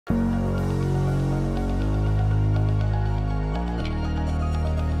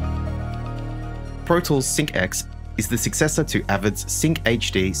Pro Tools SyncX is the successor to Avid's Sync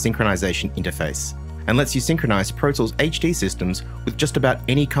HD synchronization interface and lets you synchronize Pro Tools HD systems with just about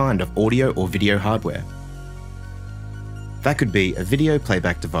any kind of audio or video hardware. That could be a video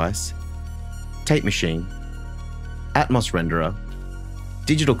playback device, tape machine, Atmos renderer,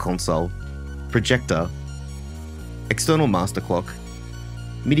 digital console, projector, external master clock,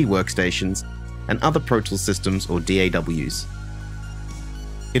 MIDI workstations, and other Pro Tools systems or DAWs.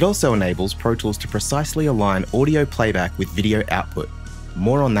 It also enables Pro Tools to precisely align audio playback with video output.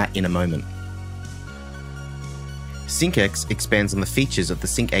 More on that in a moment. SyncX expands on the features of the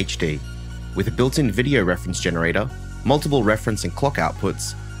Sync HD, with a built-in video reference generator, multiple reference and clock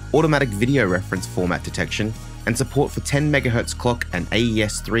outputs, automatic video reference format detection, and support for 10 MHz clock and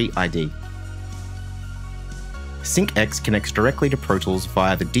AES-3 ID. SyncX connects directly to Pro Tools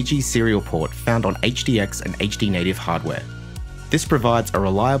via the Digi serial port found on HDX and HD native hardware. This provides a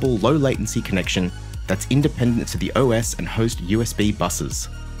reliable low-latency connection that's independent to the OS and host USB buses.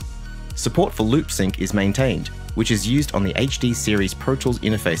 Support for loop sync is maintained, which is used on the HD series Pro Tools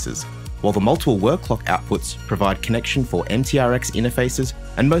interfaces, while the multiple word clock outputs provide connection for MTRX interfaces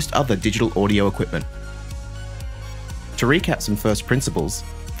and most other digital audio equipment. To recap some first principles,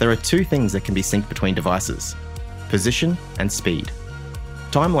 there are two things that can be synced between devices: position and speed.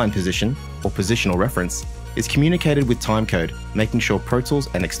 Timeline position, or positional reference, is communicated with timecode, making sure Pro Tools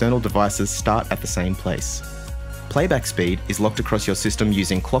and external devices start at the same place. Playback speed is locked across your system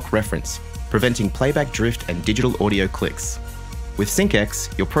using clock reference, preventing playback drift and digital audio clicks. With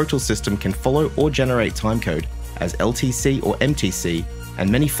SyncX, your Pro Tools system can follow or generate timecode as LTC or MTC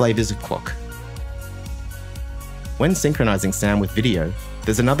and many flavors of clock. When synchronizing sound with video,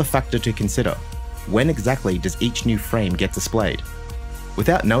 there's another factor to consider. When exactly does each new frame get displayed?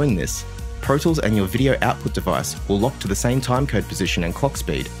 Without knowing this, Pro Tools and your video output device will lock to the same timecode position and clock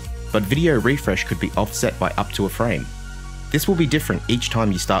speed, but video refresh could be offset by up to a frame. This will be different each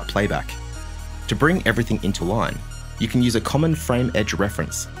time you start playback. To bring everything into line, you can use a common frame edge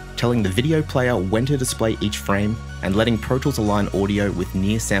reference, telling the video player when to display each frame and letting Pro Tools align audio with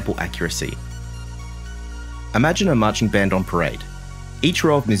near sample accuracy. Imagine a marching band on parade. Each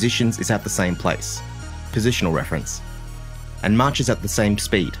row of musicians is at the same place, positional reference, and marches at the same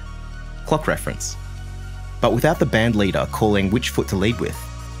speed, clock reference. But without the band leader calling which foot to lead with,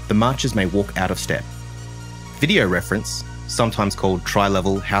 the marchers may walk out of step. Video reference, sometimes called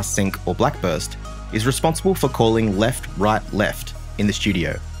tri-level, house sync, or blackburst, is responsible for calling left, right, left in the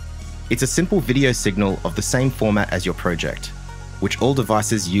studio. It's a simple video signal of the same format as your project, which all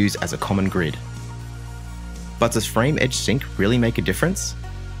devices use as a common grid. But does frame edge sync really make a difference?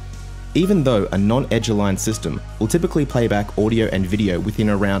 Even though a non-edge aligned system will typically play back audio and video within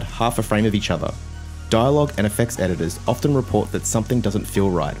around half a frame of each other, dialogue and effects editors often report that something doesn't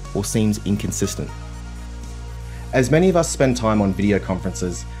feel right or seems inconsistent. As many of us spend time on video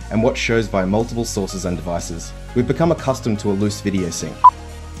conferences and watch shows via multiple sources and devices, we've become accustomed to a loose video sync.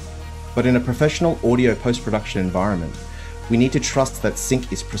 But in a professional audio post-production environment, we need to trust that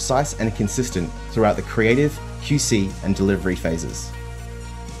sync is precise and consistent throughout the creative, QC, and delivery phases.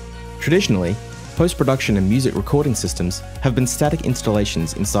 Traditionally, post-production and music recording systems have been static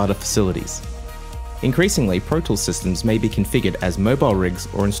installations inside of facilities. Increasingly, Pro Tools systems may be configured as mobile rigs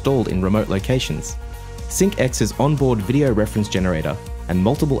or installed in remote locations. SyncX's onboard video reference generator and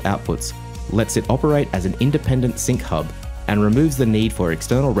multiple outputs lets it operate as an independent sync hub and removes the need for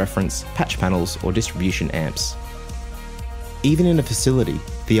external reference, patch panels, or distribution amps. Even in a facility,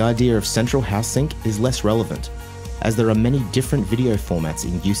 the idea of central house sync is less relevant, as there are many different video formats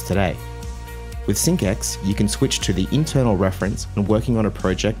in use today. With SyncX, you can switch to the internal reference when working on a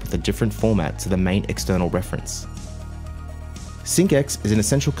project with a different format to the main external reference. SyncX is an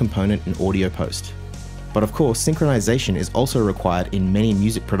essential component in audio post, but of course synchronization is also required in many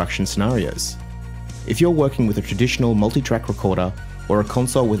music production scenarios. If you're working with a traditional multi-track recorder or a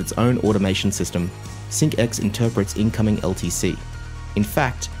console with its own automation system, SyncX interprets incoming LTC. In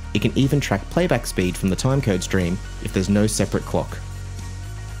fact, it can even track playback speed from the timecode stream if there's no separate clock.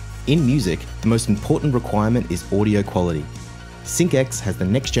 In music, the most important requirement is audio quality. SyncX has the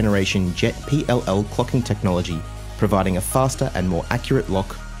next generation JET PLL clocking technology, providing a faster and more accurate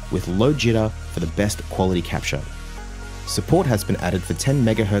lock with low jitter for the best quality capture. Support has been added for 10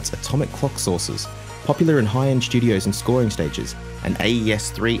 MHz atomic clock sources, popular in high-end studios and scoring stages, and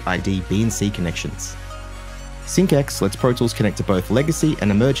AES-3 ID B&C connections. SyncX lets Pro Tools connect to both legacy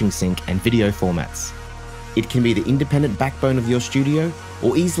and emerging sync and video formats. It can be the independent backbone of your studio,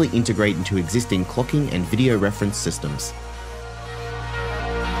 or easily integrate into existing clocking and video reference systems.